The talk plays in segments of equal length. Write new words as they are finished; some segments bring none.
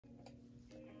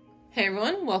Hey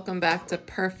everyone, welcome back to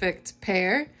Perfect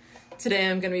Pair. Today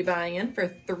I'm going to be buying in for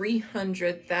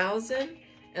 $300,000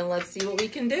 and let's see what we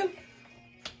can do.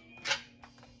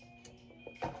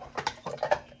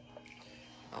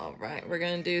 All right, we're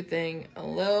going to do things a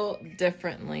little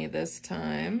differently this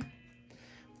time.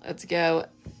 Let's go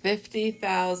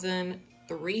 50,000,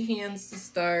 3 hands to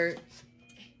start.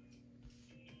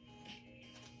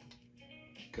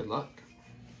 Good luck.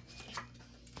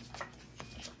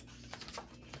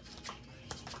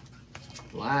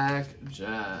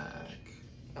 Blackjack.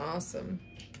 Awesome.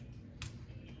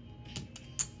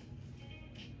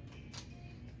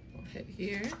 We'll hit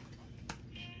here.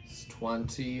 It's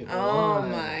 21. Oh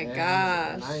my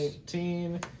gosh.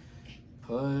 19.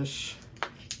 Push.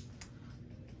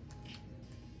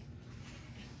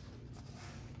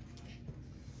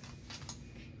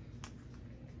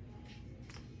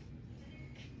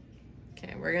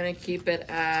 Okay, we're gonna keep it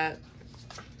at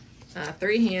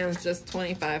 3 hands, just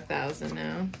 25,000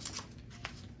 now.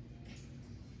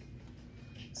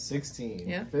 16,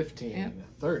 Yep. 15, Yep.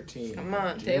 13. Come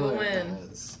on, Dealer table win.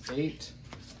 has 8,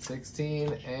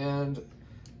 16, and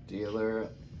dealer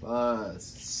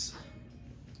busts.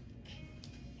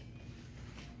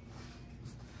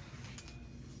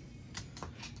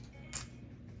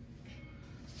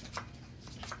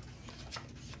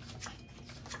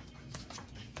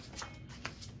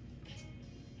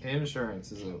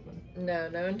 Insurance is open. No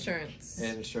insurance.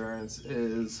 Insurance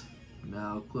is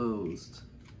now closed.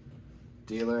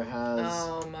 Dealer has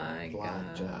Oh my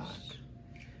blackjack. gosh.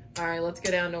 All right, let's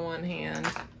go down to 1 hand.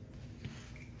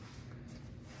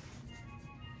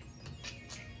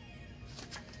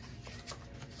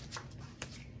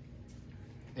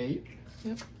 Eight.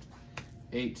 Yep.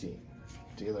 18.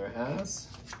 Dealer has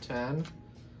 10,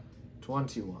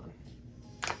 21.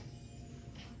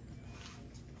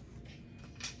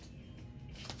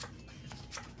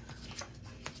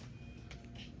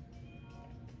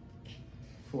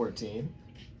 $14.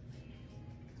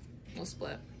 We'll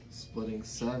split. Splitting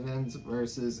 7s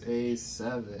versus a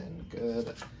 7.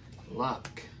 Good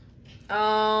luck.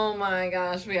 Oh my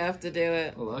gosh, we have to do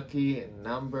it. Lucky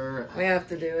number We have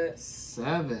to do it.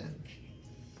 7.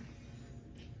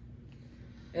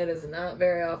 It is not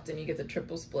very often you get the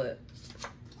triple split.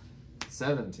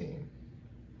 17.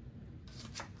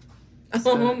 Oh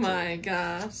 17. my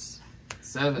gosh.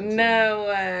 17. No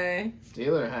way.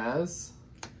 Dealer has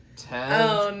 10.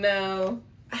 Oh no.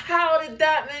 How did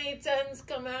that many 10s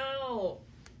come out?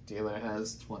 Dealer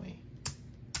has 20.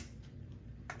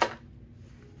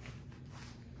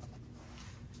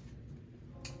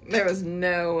 There was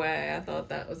no way I thought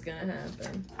that was gonna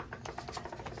happen.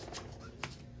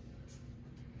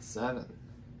 7.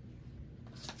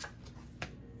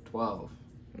 12.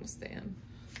 I'm staying.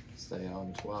 Stay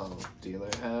on 12. Dealer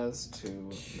has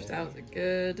 2. That was a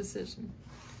good decision.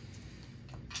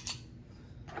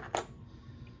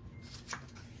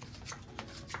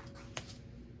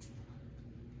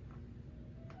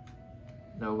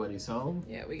 Nobody's home.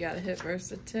 Yeah, we got a hit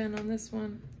versus a 10 on this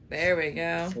one. There we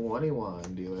go.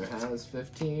 21. Dealer has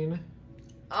 15.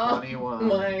 Oh 21.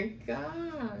 my gosh.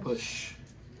 Push.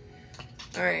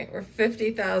 All right, we're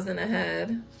 50,000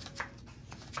 ahead.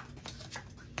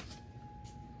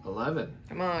 11.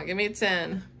 Come on, give me a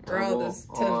 10. Where all this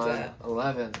 10s at?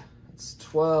 11. It's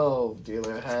 12.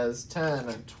 Dealer has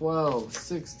 10, 12,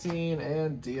 16,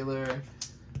 and dealer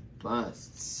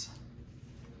busts.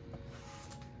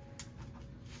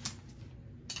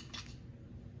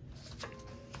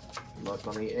 Luck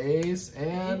on the ace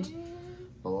and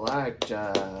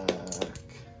blackjack.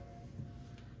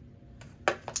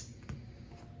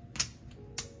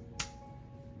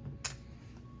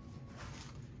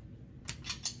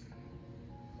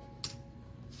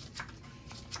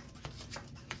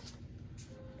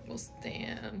 We'll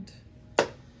stand.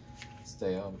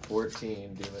 Stay on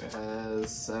 14. Dealer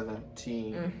has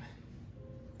 17.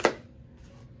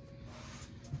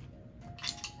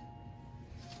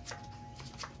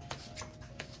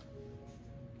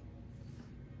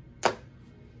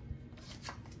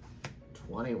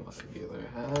 Dealer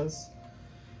has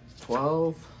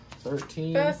 12,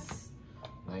 13, Best.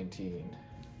 19.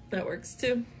 That works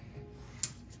too.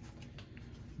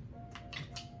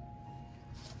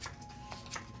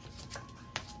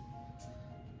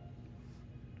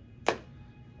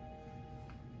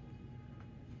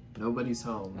 Nobody's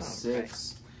home. Okay.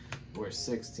 6. We're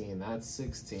 16. That's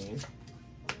 16.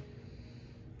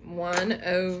 1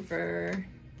 over.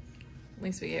 At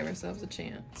least we gave ourselves a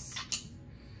chance.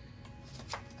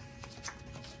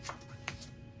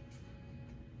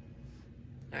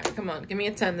 All right, come on. Give me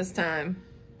a 10 this time.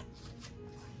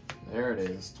 There it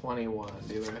is, 21.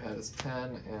 Dealer has 10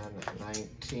 and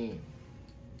 19.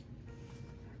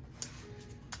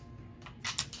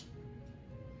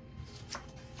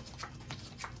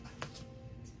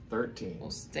 $13. We'll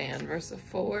stand versus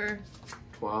 4.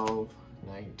 12,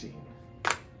 19.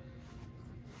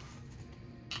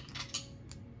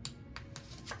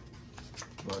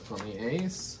 Look on the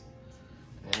ace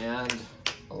and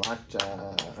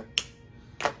blackjack.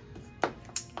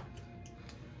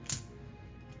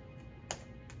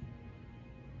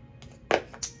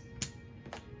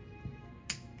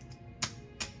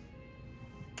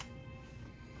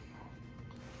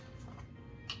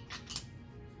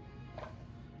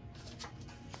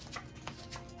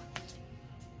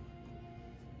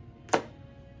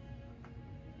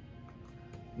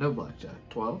 No blackjack.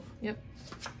 12. Yep.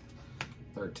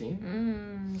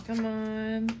 13. Come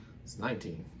on. It's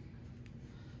 19.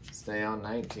 Stay on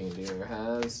 19. Dealer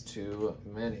has too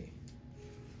many.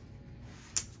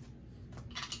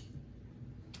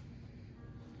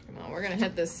 Come on, we're gonna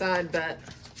hit this side bet.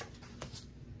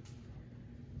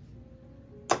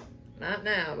 Not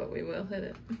now, but we will hit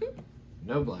it.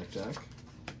 No blackjack.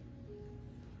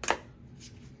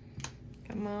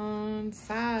 Come on,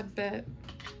 side bet.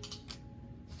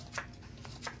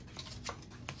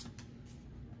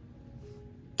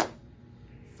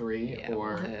 3 Yeah,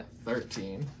 or we'll hit.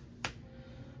 13.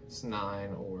 It's 9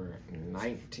 or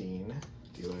 19.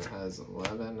 Dealer has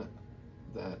 11.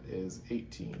 That is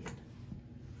 18.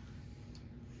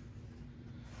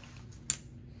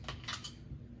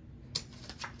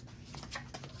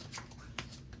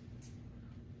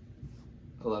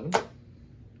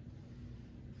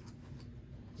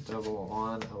 Double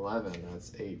on 11.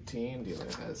 That's 18. Dealer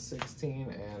has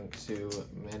 16 and too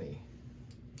many.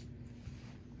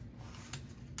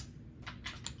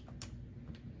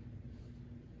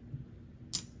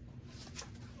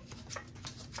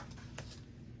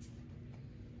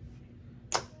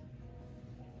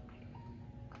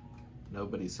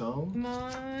 Nobody's home. Come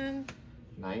on.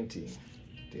 19.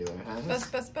 Dealer has Bus,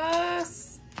 bus,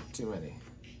 bus. too many.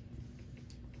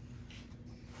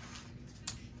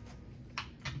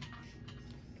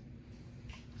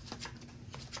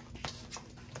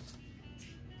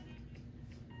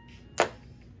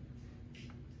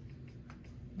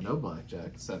 No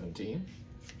blackjack. 17.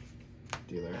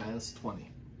 Dealer has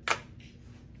 20.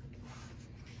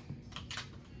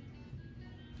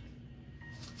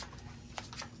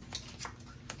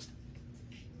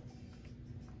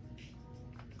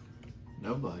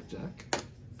 No blackjack.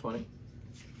 20.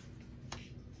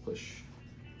 Push.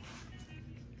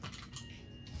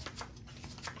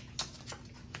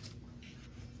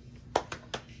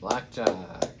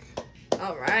 Blackjack.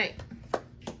 All right.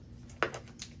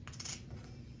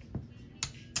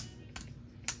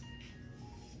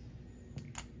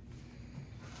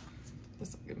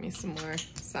 This will give me some more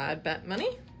side bet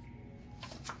money.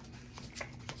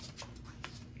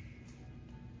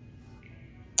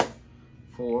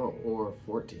 Four or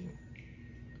 14.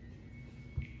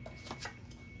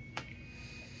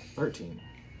 13.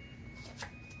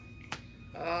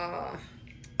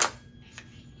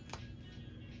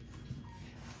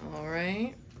 All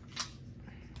right.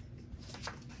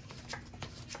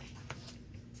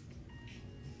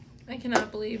 I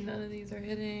cannot believe none of these are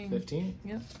hitting. 15.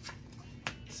 Yep.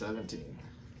 17.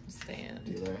 Stand.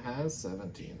 Dealer has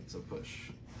 17. It's a push.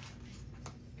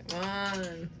 Come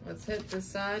on. Let's hit the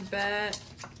side bet.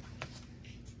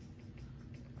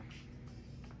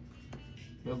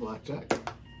 No blackjack.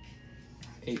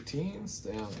 18.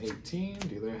 Stay on 18.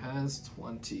 Dealer has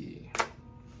 20.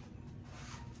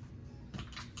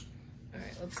 All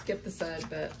right, let's skip the side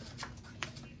bet.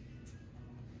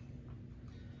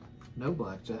 No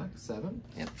blackjack. 7.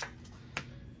 Yep.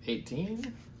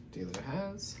 18. Dealer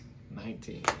has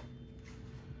 19.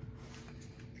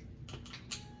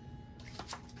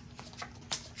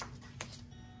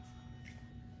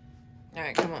 All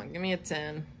right, come on. Give me a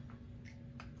 10.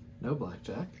 No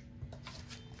blackjack.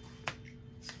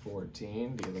 It's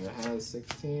 14. Dealer has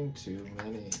 16. Too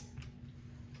many.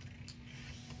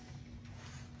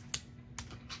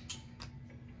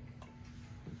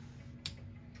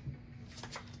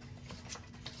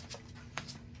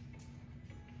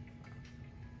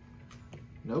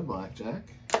 No blackjack.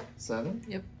 7.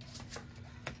 Yep.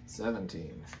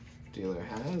 17. Dealer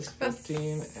has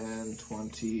 15 and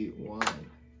 21.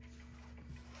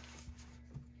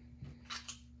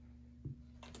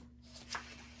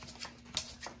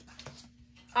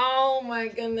 Oh my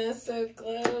goodness, so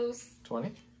close.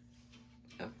 20.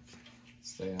 Oh.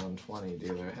 Stay on 20.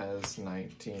 Dealer has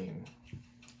 19.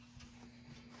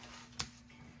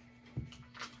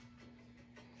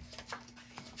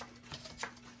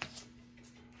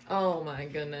 Oh my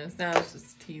goodness. Now it's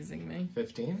just teasing me.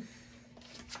 15.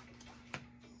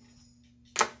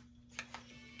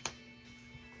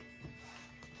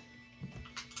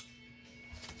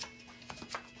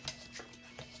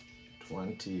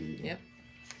 20. Yep.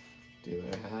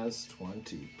 Dealer has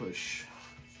 20. Push.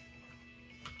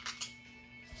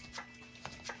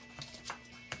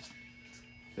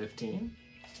 15.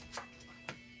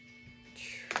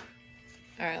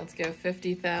 All right, let's go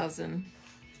 50,000.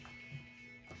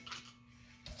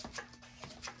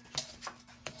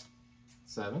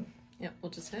 7. Yep, we'll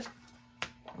just hit.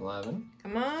 11.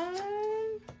 Come on.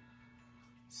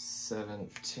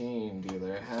 17.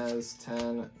 Dealer has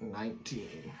 10.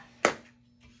 19.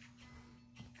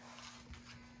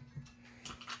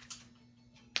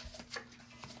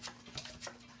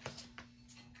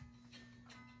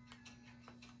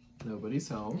 Nobody's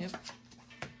home. Yep.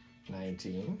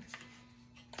 19.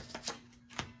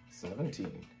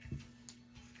 17.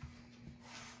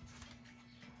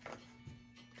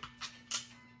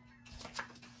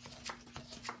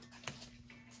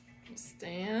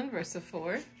 Stand versus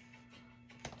 4.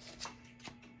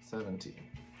 17.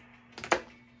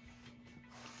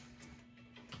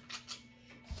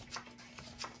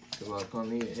 Good luck on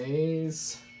the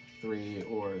A's. 3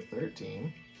 or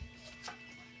 13.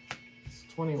 It's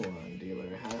 21.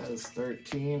 Dealer has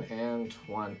 13 and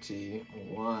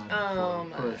 21. Oh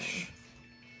my. Push.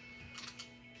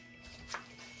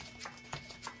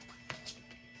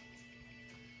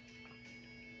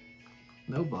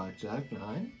 No blackjack.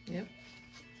 9. Yep.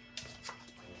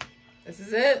 This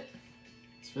is it.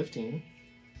 It's 15.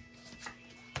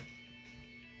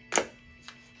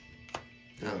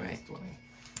 All right. It's 20.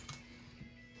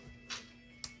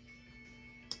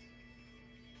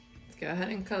 Let's go ahead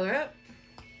and color up.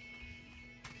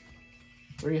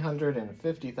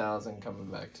 350,000 coming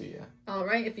back to you. All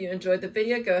right, if you enjoyed the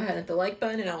video, go ahead and hit the like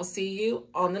button, and I will see you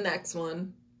on the next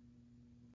one.